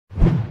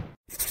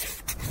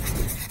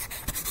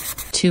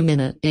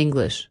2-Minute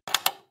English.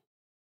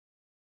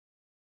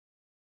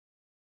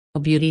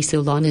 A beauty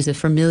salon is a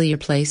familiar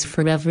place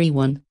for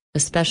everyone,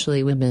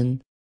 especially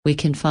women. We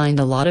can find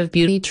a lot of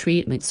beauty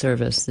treatment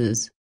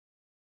services.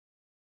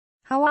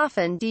 How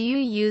often do you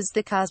use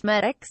the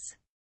cosmetics?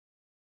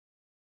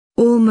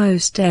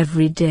 Almost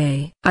every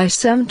day. I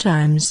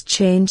sometimes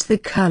change the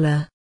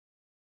color.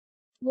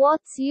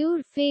 What's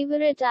your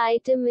favorite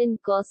item in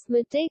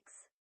cosmetics?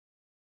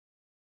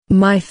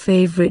 My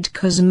favorite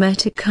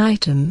cosmetic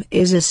item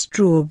is a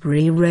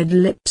strawberry red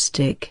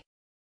lipstick.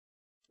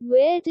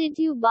 Where did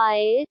you buy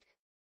it?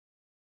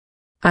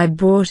 I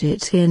bought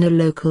it in a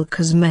local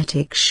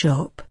cosmetic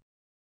shop.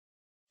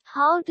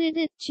 How did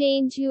it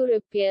change your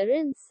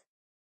appearance?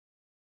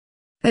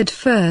 At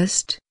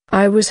first,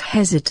 I was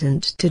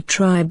hesitant to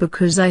try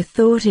because I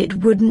thought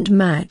it wouldn't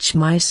match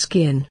my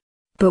skin.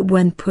 But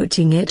when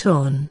putting it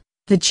on,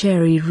 the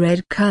cherry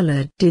red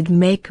color did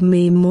make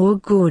me more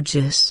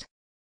gorgeous.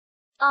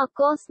 Are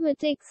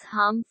cosmetics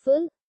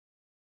harmful?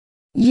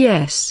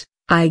 Yes,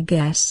 I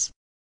guess.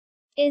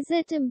 Is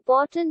it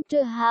important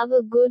to have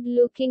a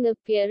good-looking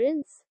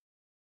appearance?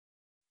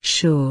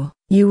 Sure,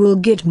 you will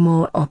get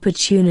more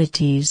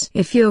opportunities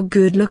if you're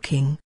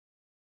good-looking.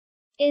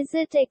 Is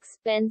it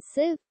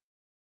expensive?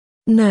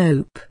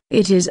 Nope,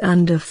 it is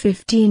under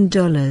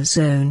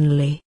 $15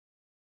 only.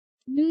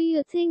 Do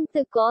you think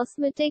the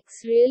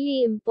cosmetics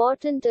really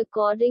important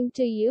according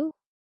to you?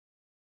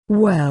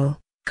 Well,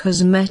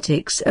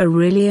 cosmetics are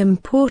really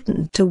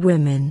important to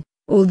women,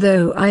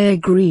 although I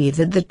agree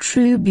that the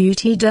true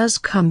beauty does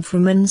come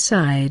from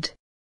inside.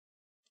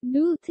 Do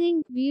you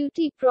think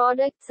beauty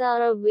products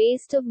are a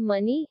waste of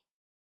money?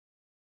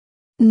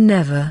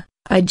 Never,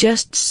 I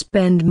just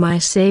spend my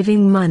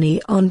saving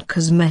money on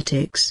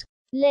cosmetics.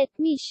 Let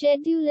me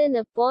schedule an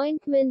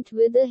appointment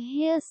with a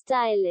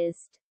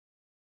hairstylist.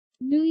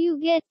 Do you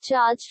get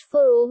charged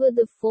for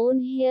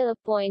over-the-phone hair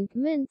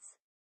appointments?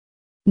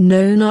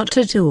 No, not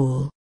at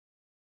all.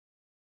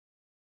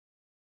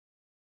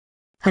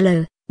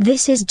 Hello,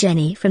 this is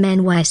Jenny from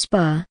NY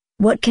Spa.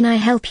 What can I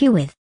help you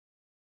with?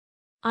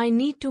 I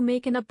need to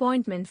make an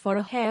appointment for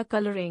a hair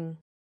coloring.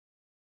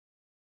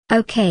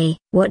 Okay,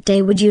 what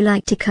day would you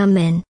like to come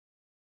in?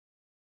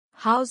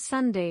 How's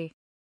Sunday?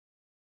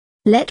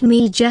 Let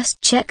me just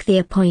check the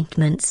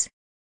appointments.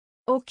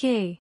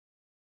 Okay.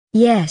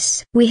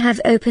 Yes, we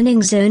have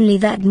openings only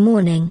that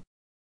morning.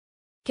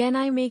 Can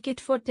I make it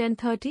for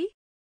 10:30?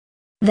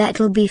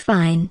 That'll be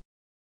fine.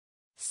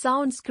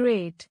 Sounds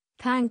great,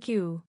 thank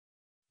you.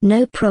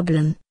 No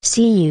problem.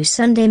 See you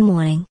Sunday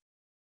morning.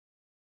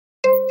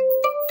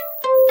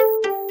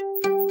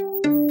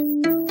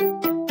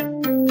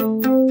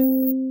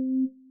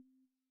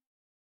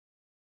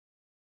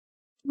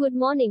 Good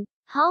morning.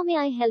 How may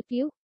I help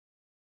you?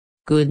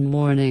 Good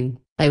morning.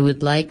 I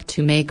would like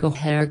to make a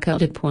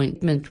haircut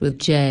appointment with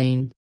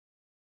Jane.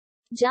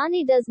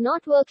 Jani does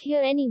not work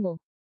here anymore.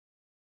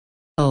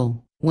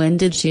 Oh, when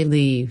did she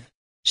leave?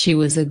 She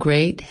was a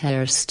great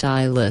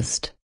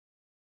hairstylist.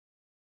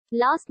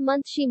 Last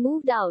month she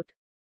moved out.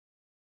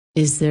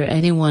 Is there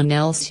anyone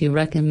else you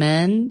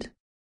recommend?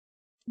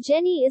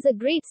 Jenny is a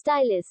great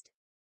stylist.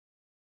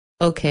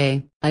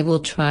 Okay, I will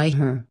try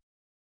her.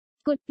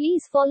 Could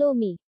please follow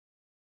me.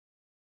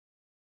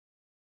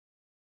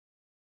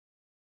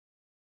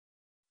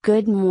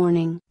 Good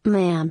morning,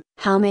 ma'am.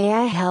 How may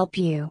I help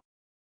you?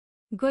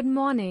 Good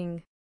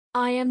morning.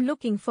 I am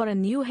looking for a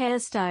new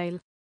hairstyle.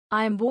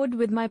 I am bored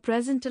with my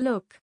present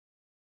look.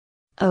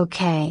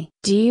 Okay,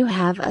 do you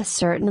have a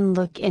certain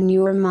look in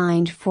your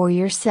mind for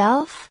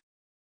yourself?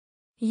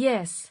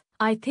 Yes,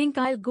 I think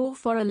I'll go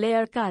for a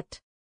layer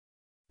cut.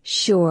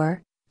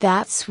 Sure,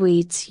 that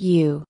suits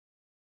you.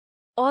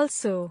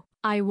 Also,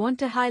 I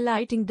want a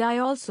highlighting dye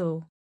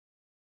also.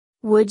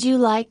 Would you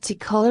like to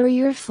color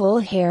your full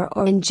hair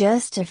or in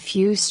just a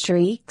few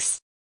streaks?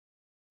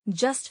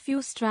 Just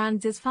few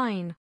strands is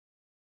fine.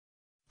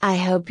 I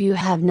hope you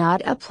have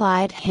not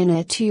applied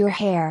henna to your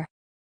hair.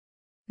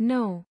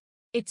 No,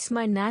 it's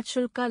my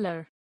natural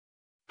color.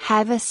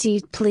 Have a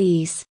seat,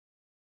 please.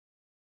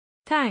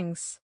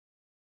 Thanks.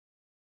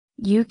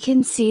 You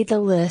can see the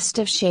list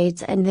of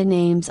shades and the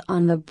names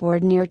on the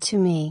board near to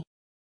me.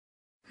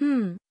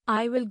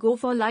 I will go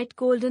for light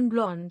golden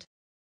blonde.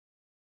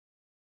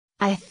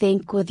 I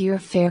think with your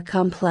fair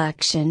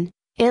complexion,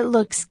 it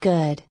looks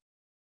good.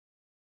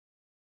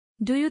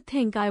 Do you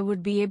think I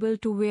would be able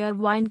to wear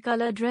wine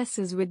color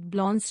dresses with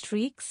blonde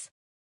streaks?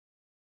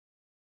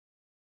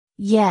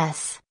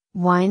 Yes,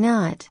 why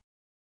not?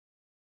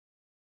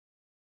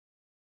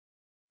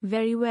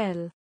 Very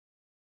well.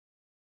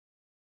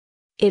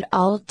 It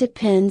all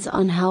depends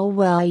on how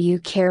well you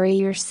carry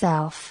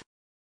yourself.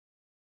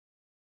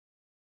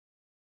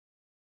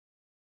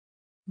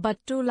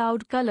 But too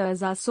loud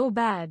colors are so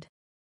bad.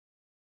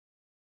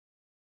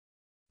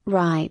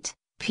 Right,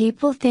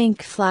 people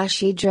think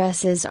flashy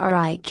dresses are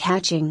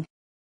eye-catching.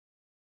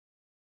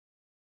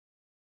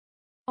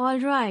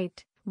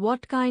 Alright,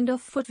 what kind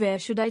of footwear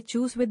should I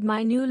choose with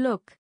my new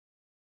look?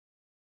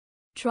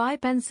 Try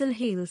pencil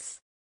heels.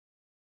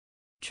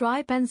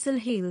 Try pencil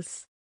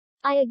heels.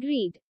 I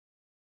agreed.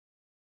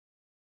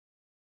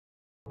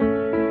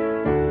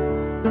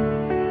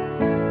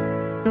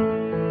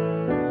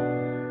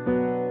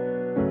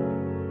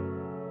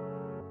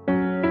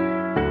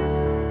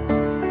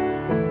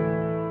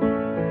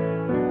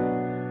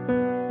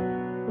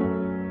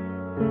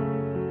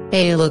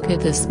 Hey, look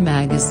at this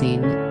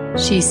magazine.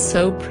 She's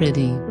so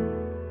pretty.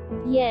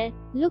 Yeah,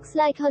 looks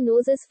like her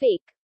nose is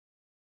fake.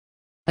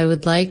 I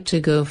would like to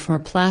go for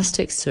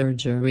plastic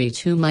surgery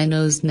to my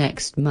nose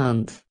next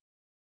month.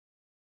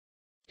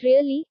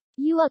 Really?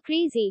 You are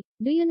crazy.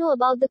 Do you know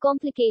about the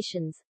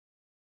complications?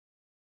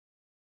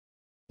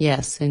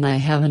 Yes, and I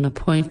have an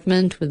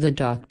appointment with the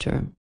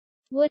doctor.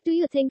 What do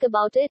you think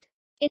about it?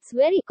 It's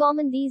very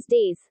common these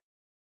days.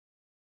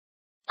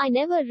 I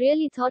never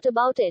really thought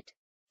about it.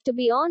 To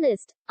be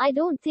honest, I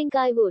don't think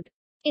I would.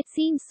 It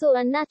seems so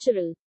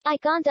unnatural. I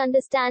can't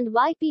understand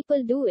why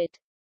people do it.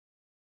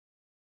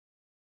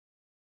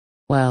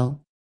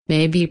 Well,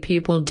 maybe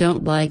people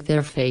don't like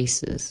their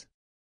faces.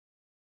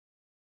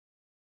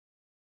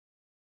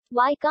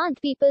 Why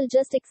can't people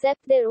just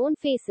accept their own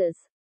faces?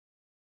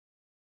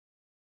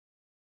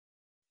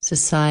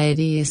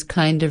 Society is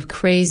kind of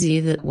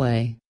crazy that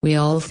way. We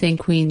all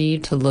think we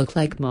need to look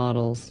like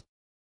models.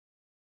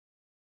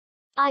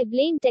 I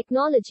blame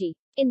technology.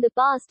 In the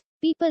past,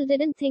 people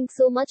didn't think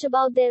so much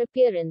about their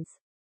appearance.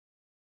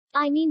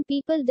 I mean,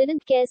 people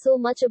didn't care so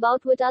much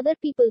about what other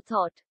people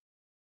thought.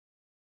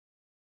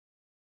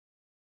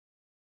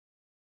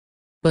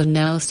 But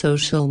now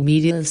social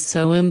media is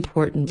so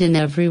important and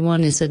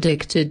everyone is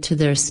addicted to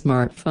their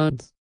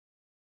smartphones.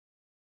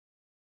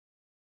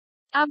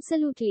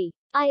 Absolutely.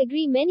 I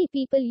agree, many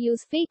people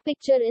use fake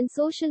picture in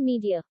social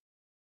media.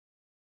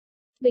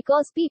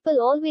 Because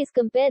people always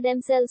compare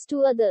themselves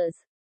to others.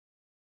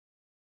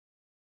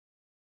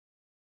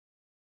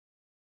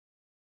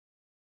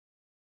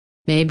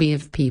 Maybe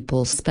if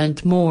people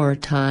spent more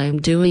time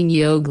doing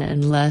yoga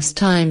and less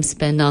time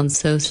spent on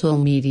social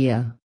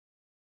media.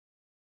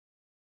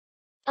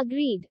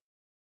 Agreed.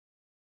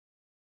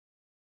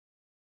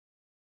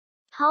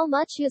 How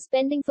much you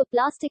spending for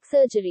plastic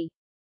surgery?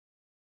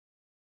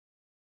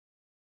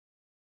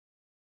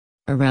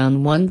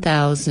 Around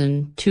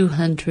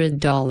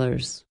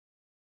 $1,200.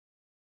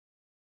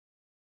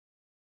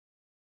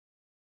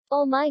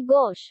 Oh my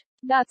gosh,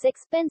 that's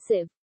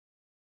expensive.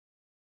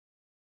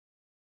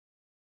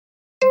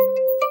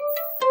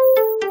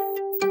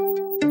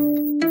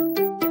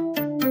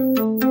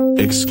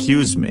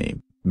 Excuse me,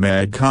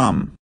 may I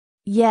come?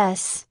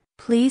 Yes,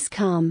 please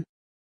come.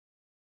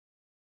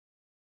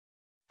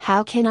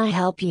 How can I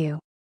help you?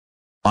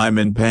 I'm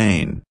in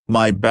pain.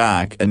 My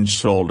back and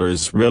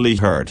shoulders really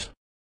hurt.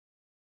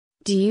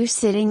 Do you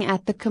sitting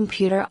at the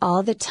computer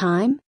all the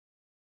time?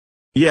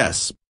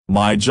 Yes,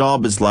 my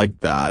job is like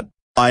that.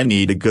 I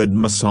need a good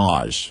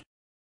massage.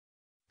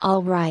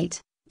 All right,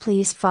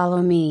 please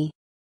follow me.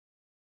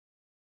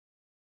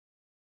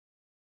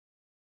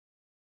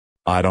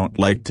 I don't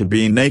like to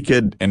be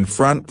naked in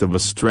front of a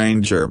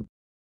stranger.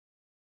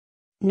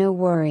 No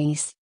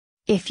worries.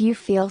 If you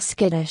feel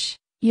skittish,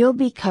 you'll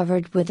be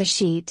covered with a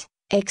sheet,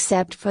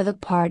 except for the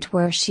part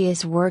where she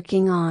is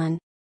working on.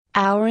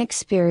 Our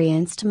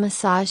experienced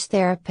massage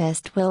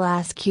therapist will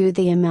ask you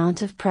the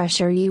amount of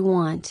pressure you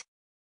want.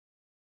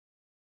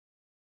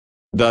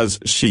 Does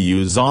she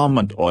use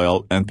almond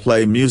oil and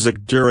play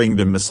music during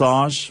the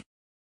massage?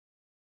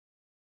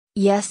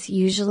 Yes,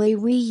 usually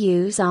we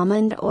use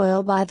almond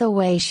oil. By the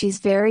way, she's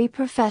very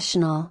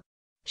professional.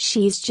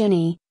 She's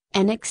Jenny,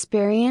 an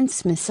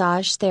experienced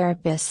massage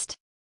therapist.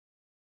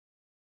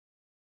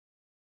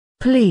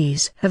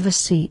 Please have a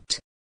seat.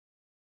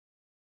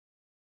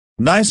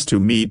 Nice to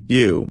meet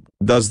you.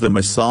 Does the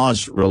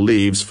massage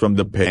relieves from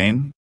the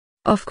pain?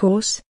 Of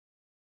course.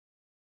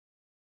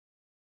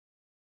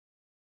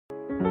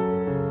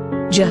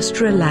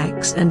 Just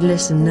relax and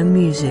listen the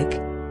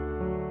music.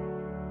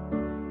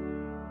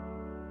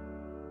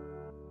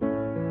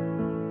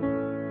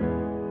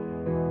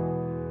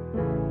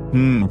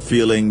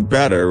 Feeling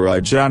better.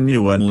 I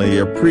genuinely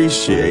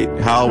appreciate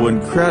how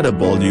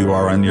incredible you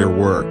are in your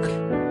work.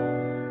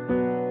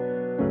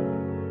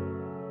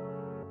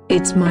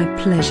 It's my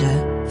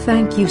pleasure,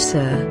 thank you,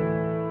 sir.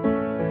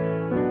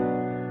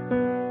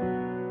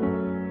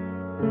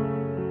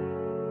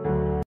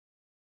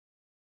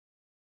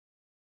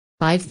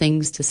 Five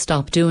things to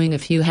stop doing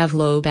if you have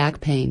low back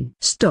pain.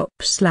 Stop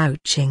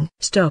slouching.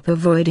 Stop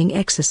avoiding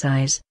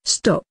exercise.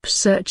 Stop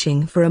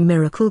searching for a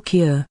miracle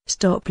cure.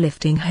 Stop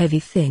lifting heavy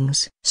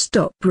things.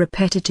 Stop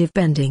repetitive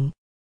bending.